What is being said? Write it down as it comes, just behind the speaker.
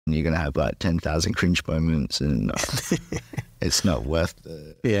you're going to have like 10,000 cringe moments, and it's not worth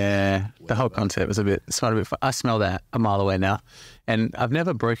the whole concept was it's not a bit fun. I smell that a mile away now. And I've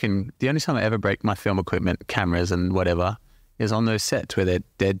never broken, the only time I ever break my film equipment, cameras and whatever, is on those sets where they're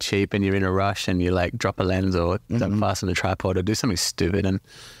dead cheap and you're in a rush and you like drop a lens or don't fasten a tripod or do something stupid, and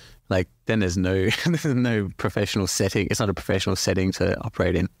like then there's no professional setting. It's not a professional setting to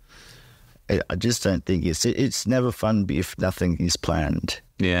operate in. I just don't think it's never fun if nothing is planned.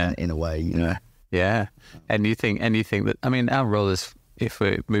 Yeah, in a way, you know. Yeah, and you think that, I mean, our role is, if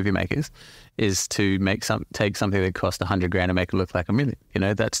we're movie makers, is to take something that cost $100,000 and make it look like $1 million. You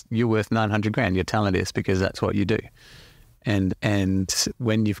know, you're worth $900,000. Your talent is, because that's what you do. And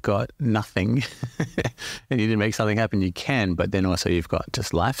when you've got nothing and you didn't make something happen, you can, but then also you've got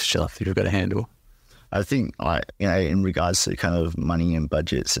just life stuff that you've got to handle. I think, in regards to kind of money and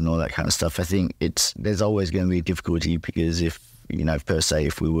budgets and all that kind of stuff, I think there's always going to be a difficulty, because if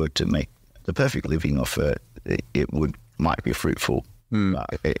we were to make the perfect living off it, it might be fruitful. But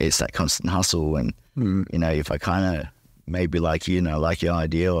it's that constant hustle, and if I kind of maybe like like your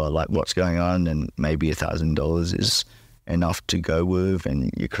idea or like what's going on, and maybe $1,000 is enough to go with, and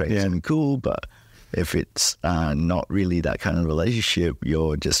you create something cool. But if it's not really that kind of relationship,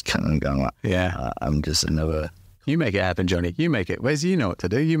 you're just kind of going like, I'm just another. You make it happen, Johnny. You make it. Wes, you know what to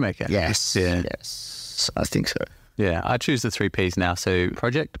do. You make it. Yes. Yeah. Yes. I think so. Yeah. I choose the 3 Ps now. So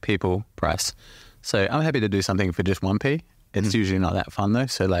project, people, price. So I'm happy to do something for just 1 P. It's usually not that fun though.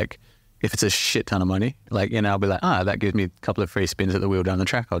 So like, if it's a shit ton of money, like, I'll be like, that gives me a couple of free spins at the wheel down the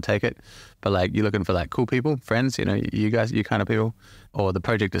track, I'll take it. But like, you're looking for like cool people, friends, you guys, you kind of people, or the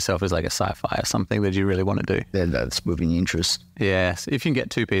project itself is like a sci-fi or something that you really want to do. Yeah, that's moving interest. Yeah, so if you can get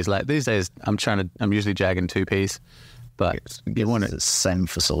 2 Ps, like these days, I'm usually jagging 2 Ps, but you want it. It's the same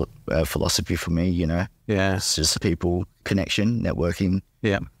philosophy for me, Yeah. It's just people, connection, networking.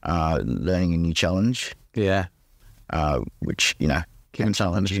 Yeah. Learning a new challenge. Yeah. Which, can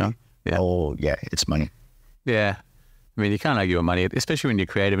challenge you. Yeah. Or, it's money. Yeah. I mean, you can't argue with money, especially when you're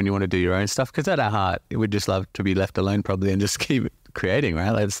creative and you want to do your own stuff, because at our heart, we'd just love to be left alone probably and just keep creating,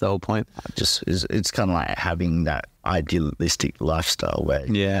 right? That's the whole point. It's kind of like having that idealistic lifestyle where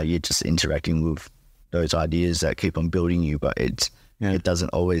you're just interacting with those ideas that keep on building you, but it doesn't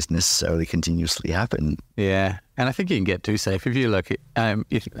always necessarily continuously happen. Yeah. And I think you can get too safe. If you look, I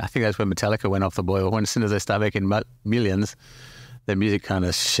think that's when Metallica went off the boil. As soon as they start making millions, their music kind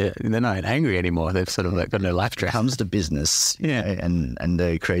of shit. They're not angry anymore. They've sort of like got no life dress. It comes to business, and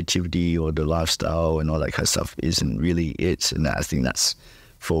the creativity or the lifestyle and all that kind of stuff isn't really it. And I think that's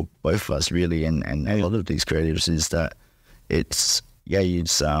for both of us really, and a lot of these creatives is that it's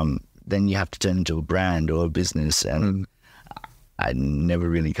then you have to turn into a brand or a business, and I never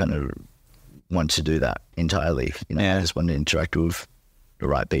really kind of want to do that entirely. I just want to interact with the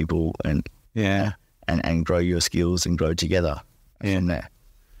right people and grow your skills and grow together. From there.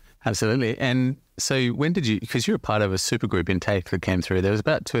 Absolutely. And so when did you, because you were part of a super group in TAFE that came through, there was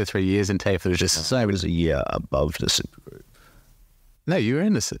about 2 or 3 years in TAFE that was just... So it was a year above the super group. No, you were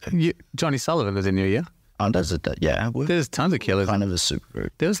in Johnny Sullivan was in your year. Oh, does it? Yeah. There's tons of killers. Kind of a super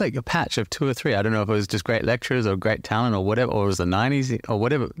group. There was like a patch of 2 or 3. I don't know if it was just great lecturers or great talent or whatever, or it was the 90s or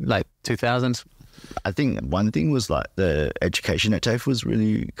whatever, like 2000s. I think one thing was like the education at TAFE was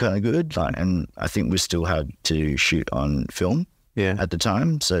really kind of good. And I think we still had to shoot on film. Yeah. At the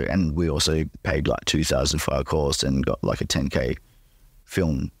time. So, and we also paid like $2,000 for our course and got like a 10K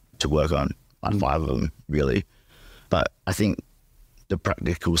film to work on, like 5 of them really. But I think the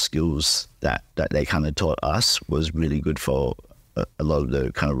practical skills that they kind of taught us was really good for a lot of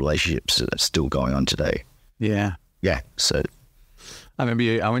the kind of relationships that are still going on today. Yeah. Yeah. So I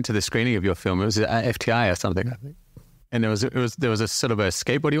remember I went to the screening of your film. It was at FTI or something, I think. And there was a sort of a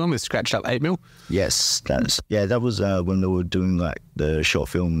skateboarding one with scratched up 8mm. Yes, that was when they were doing like the short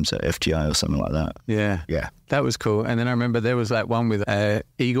films at FTI or something like that. Yeah, that was cool. And then I remember there was like one with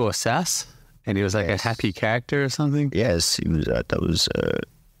Igor Sass, and he was like a happy character or something. Yes, he was. That was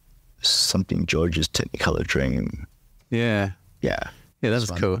something George's Technicolor Dream. Yeah, that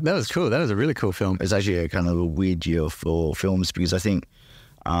was cool. That was cool. That was a really cool film. It was actually a kind of a weird year for films because I think.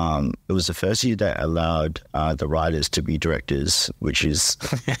 It was the first year that allowed the writers to be directors, which is,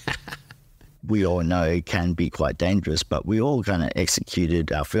 we all know can be quite dangerous, but we all kind of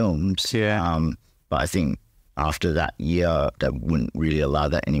executed our films. Yeah. But I think after that year, they wouldn't really allow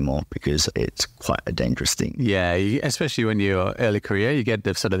that anymore because it's quite a dangerous thing. Yeah, especially when you're early career, you get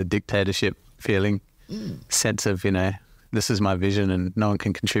the sort of the dictatorship feeling, sense of, this is my vision and no one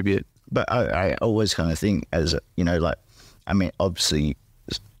can contribute. But I always kind of think as, obviously,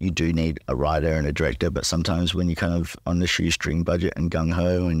 you do need a writer and a director, but sometimes when you're kind of on the shoestring budget and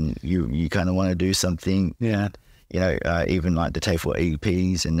gung-ho and you kind of want to do something, even like the Tafel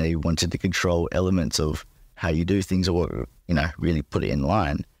EPs, and they wanted to control elements of how you do things or, really put it in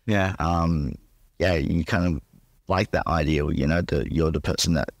line. Yeah. You kind of like that ideal, that you're the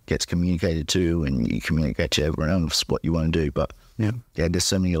person that gets communicated to and you communicate to everyone else what you want to do. But there's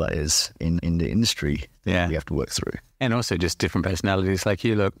so many layers in the industry you have to work through. And also just different personalities. Like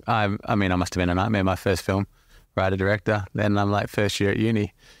you look, I must have been a nightmare, my first film, writer-director. Then I'm like first year at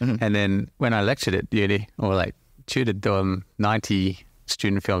uni. Mm-hmm. And then when I lectured at uni or like tutored, 90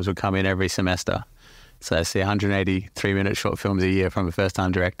 student films would come in every semester. So I see 180 3-minute short films a year from a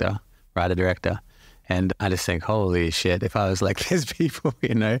first-time director, writer-director. And I just think, holy shit, if I was like these people,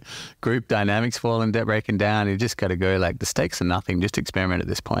 group dynamics breaking down, you just got to go like the stakes are nothing, just experiment at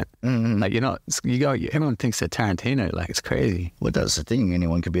this point. Mm-hmm. Like everyone thinks they're Tarantino, like it's crazy. Well, that's the thing.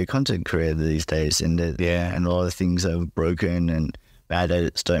 Anyone could be a content creator these days. And and a lot of things are broken and bad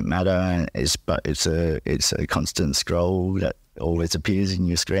edits don't matter. But it's a constant scroll that always appears in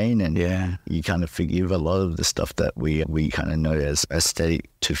your screen, and you kind of forgive a lot of the stuff that we kind of know as aesthetic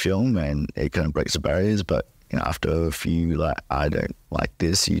to film, and it kind of breaks the barriers. But after a few, like, I don't like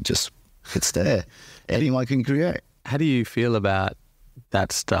this, it's there. Anyone can create. How do you feel about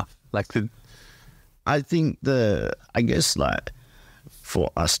that stuff? I think I guess like for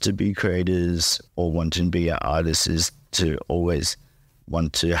us to be creators or want to be artists is to always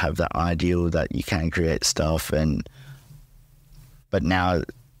want to have that ideal that you can create stuff, but now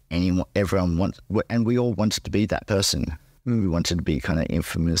everyone wants, and we all wanted to be that person. We wanted to be kind of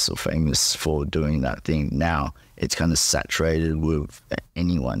infamous or famous for doing that thing. Now it's kind of saturated with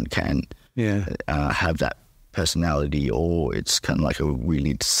anyone can have that personality, or it's kind of like a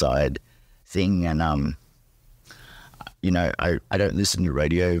really desired thing. And I don't listen to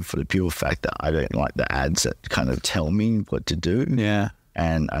radio for the pure fact that I don't like the ads that kind of tell me what to do. Yeah,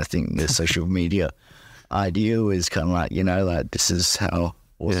 and I think the social media ideal is kind of like, like this is how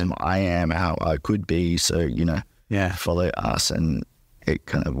awesome I am, how I could be. So, follow us, and it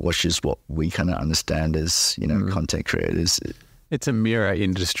kind of washes what we kind of understand as, content creators. It's a mirror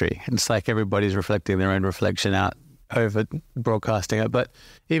industry. It's like everybody's reflecting their own reflection out over broadcasting it. But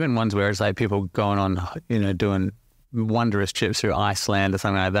even ones where it's like people going on, doing wondrous trips through Iceland or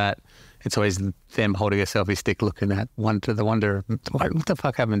something like that. It's always them holding a selfie stick looking at what the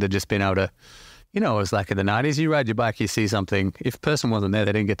fuck happened to just being able to, it was like in the 90s, you ride your bike, you see something. If a person wasn't there,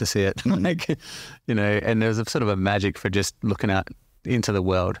 they didn't get to see it. And there's a sort of a magic for just looking out into the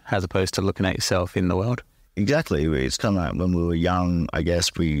world as opposed to looking at yourself in the world. Exactly. It's kind of like when we were young, I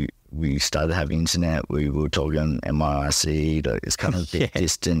guess we started having internet, we were talking MIRC, it's kind of a bit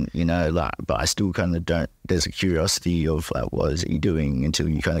distant, but I still kind of don't, there's a curiosity of like, what is he doing, until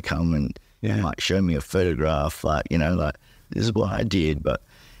you kind of come and you might show me a photograph, like, this is what I did. But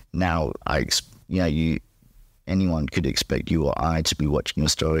now anyone could expect you or I to be watching your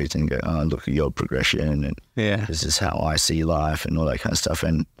stories and go, oh, look at your progression, and this is how I see life and all that kind of stuff.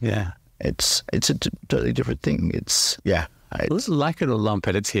 And it's a totally different thing. It's like it or lump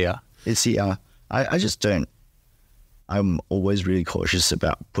it, it's here. It's here. I just don't. I'm always really cautious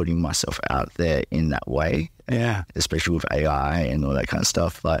about putting myself out there in that way. Yeah. Especially with AI and all that kind of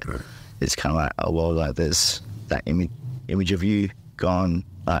stuff. Like, it's kind of like, oh, well, like there's that image of you gone,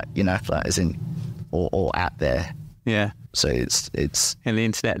 like, like as in all out there. Yeah. So it's and the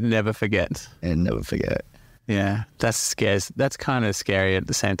internet never forgets. And never forget. Yeah. That's kind of scary at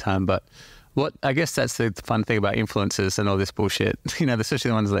the same time, but I guess that's the fun thing about influencers and all this bullshit. Especially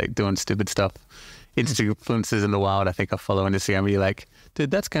the ones like doing stupid stuff. Influencers in the wild, I think I follow on Instagram, where you're like,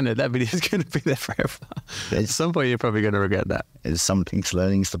 dude, that video's gonna be there forever. At some point, you're probably gonna regret that. It's something's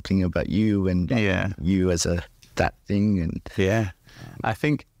learning something about you and you as that thing. And I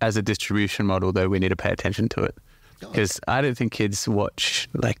think as a distribution model, though, we need to pay attention to it, because I don't think kids watch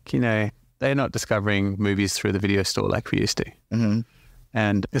they're not discovering movies through the video store like we used to. Mm-hmm.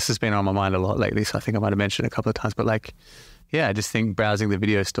 And this has been on my mind a lot lately, so I think I might have mentioned it a couple of times. But I just think browsing the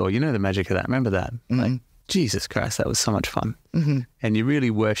video store, the magic of that. Remember that? Mm-hmm. Like, Jesus Christ, that was so much fun. Mm-hmm. And you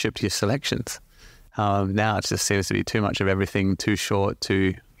really worshipped your selections. Now it just seems to be too much of everything, too short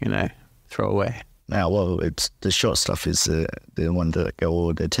to, throw away. Now, well, it's the short stuff is the one that get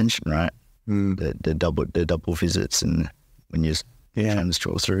all the attention, right? Mm. The double visits, and when you're trying to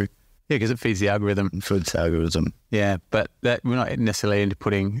scroll through. Yeah, because it feeds the algorithm. Yeah, but that we're not necessarily into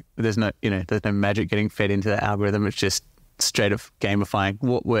putting. There's no magic getting fed into the algorithm. It's just straight up gamifying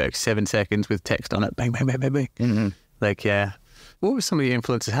what works. 7 seconds with text on it. Bang, bang, bang, bang, bang. Mm-hmm. What were some of the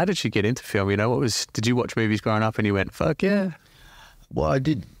influences? How did you get into film? Did you watch movies growing up and you went, fuck yeah? Well, I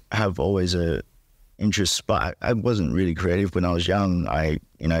did have always a interest, but I wasn't really creative when I was young. I,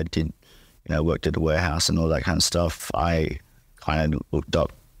 worked at a warehouse and all that kind of stuff. I kind of looked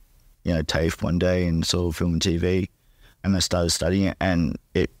up, TAFE one day and saw film and TV, and I started studying it, and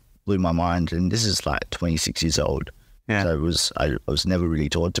it blew my mind. And this is like 26 years old. Yeah. So I was never really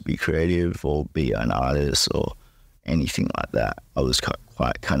taught to be creative or be an artist or anything like that. I was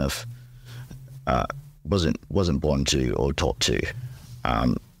quite kind of wasn't born to or taught to.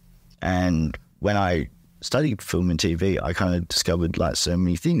 And when I studied film and TV, I kind of discovered like so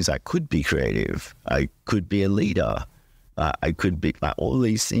many things. I could be creative. I could be a leader. I could be like all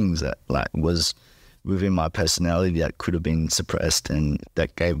these things that like was within my personality that could have been suppressed, and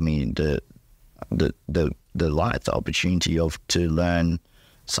that gave me the opportunity to learn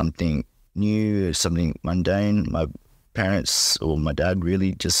something new, something mundane. My parents or my dad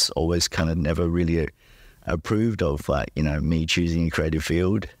really just always kind of never really approved of like, me choosing a creative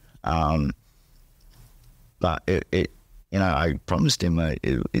field. But I promised him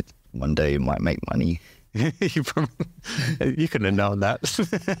it one day it might make money. You couldn't have known that.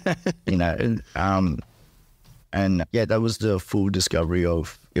 And yeah, that was the full discovery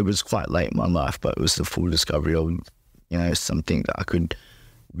of, it was quite late in my life, but it was the full discovery of, something that I could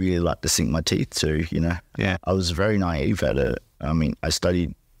really like to sink my teeth to, Yeah. I was very naive at it. I mean, I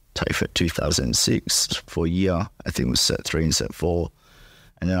studied TAFE at 2006 for a year. I think it was set 3 and set 4.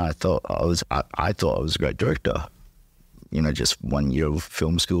 And then I thought I was a great director, just 1 year of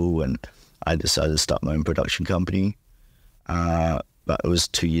film school, and I decided to start my own production company. But it was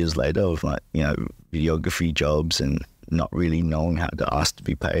 2 years later of like, videography jobs and not really knowing how to ask to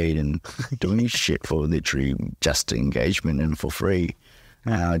be paid and doing shit for literally just engagement and for free.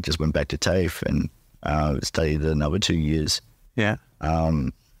 I just went back to TAFE and studied another 2 years. Yeah.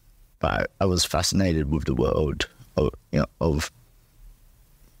 But I was fascinated with the world of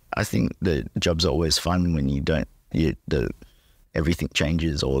I think the job's always fun when everything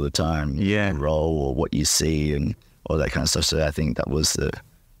changes all the time. Yeah. The role or what you see and all that kind of stuff. So I think that was the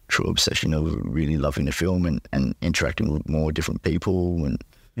true obsession of really loving the film and interacting with more different people and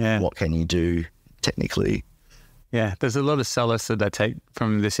what can you do technically. Yeah, there's a lot of solace that I take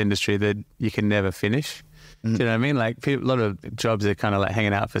from this industry that you can never finish. Do you know what I mean? Like a lot of jobs are kind of like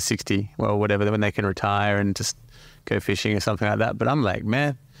hanging out for 60 or whatever when they can retire and just go fishing or something like that. But I'm like,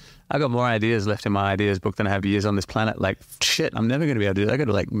 man, I got more ideas left in my ideas book than I have years on this planet. Like, shit, I'm never going to be able to do that. I got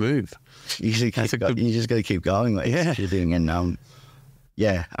to like move. You just got to keep going. Like, shooting and I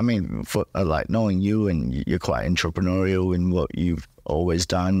mean, for like knowing you, and you're quite entrepreneurial in what you've always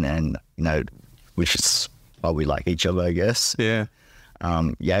done, and which is why we like each other, I guess. Yeah.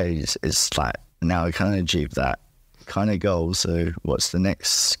 It's like now I kind of achieved that kind of goal. So what's the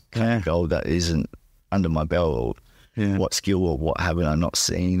next kind of goal that isn't under my belt? Or what skill or what haven't I not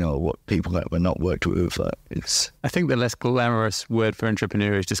seen, or what people that we're not worked with? I think the less glamorous word for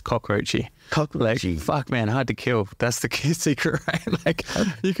entrepreneur is just cockroachy. Cockroachy. Like, fuck, man, hard to kill. That's the key secret, right? Like,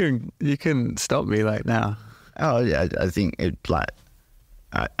 you can stop me like now. Oh yeah, I think it like.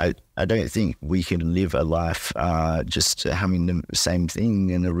 I don't think we can live a life just having the same thing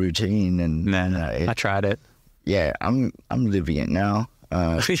in a routine. And no, I tried it. Yeah, I'm living it now.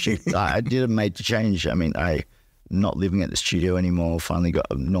 I did a major change. I mean, I not living at the studio anymore. Finally got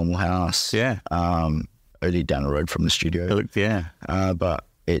a normal house. Yeah. Only down the road from the studio. Yeah. But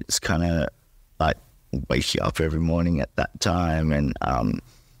it's kind of like wake you up every morning at that time and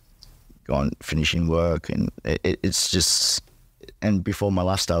going finishing work, and it's just. And before, my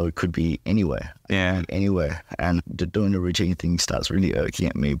lifestyle, it could be anywhere. Yeah. Anywhere. And doing the routine thing starts really irking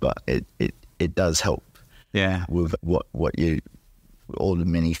at me, but it does help. Yeah. With all the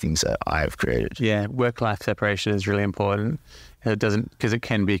many things that I have created. Yeah. Work-life separation is really important. Because it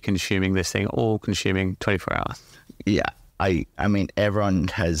can be consuming, this thing, all consuming 24 hours. Yeah. I mean, everyone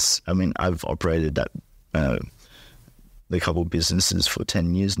has, I've operated that, the couple businesses for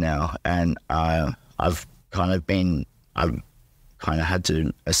 10 years now. And I've kind of had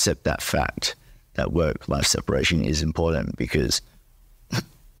to accept that fact that work-life separation is important, because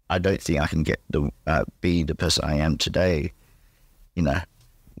I don't think I can get be the person I am today,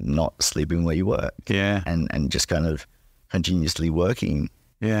 not sleeping where you work. Yeah. And just kind of continuously working.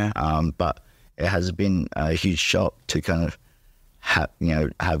 Yeah. But it has been a huge shock to kind of have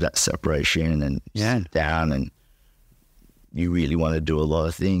that separation and sit down, and you really want to do a lot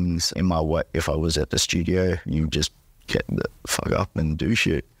of things. In my work, if I was at the studio, you just get the fuck up and do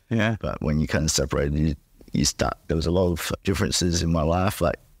shit. Yeah. But when you kind of separated, there was a lot of differences in my life.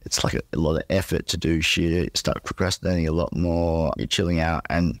 Like, it's like a lot of effort to do shit. You start procrastinating a lot more. You're chilling out,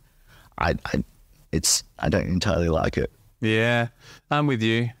 and I don't entirely like it. Yeah, I'm with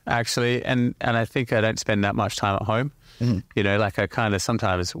you, actually. And I think I don't spend that much time at home. You know, like I kind of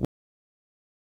sometimes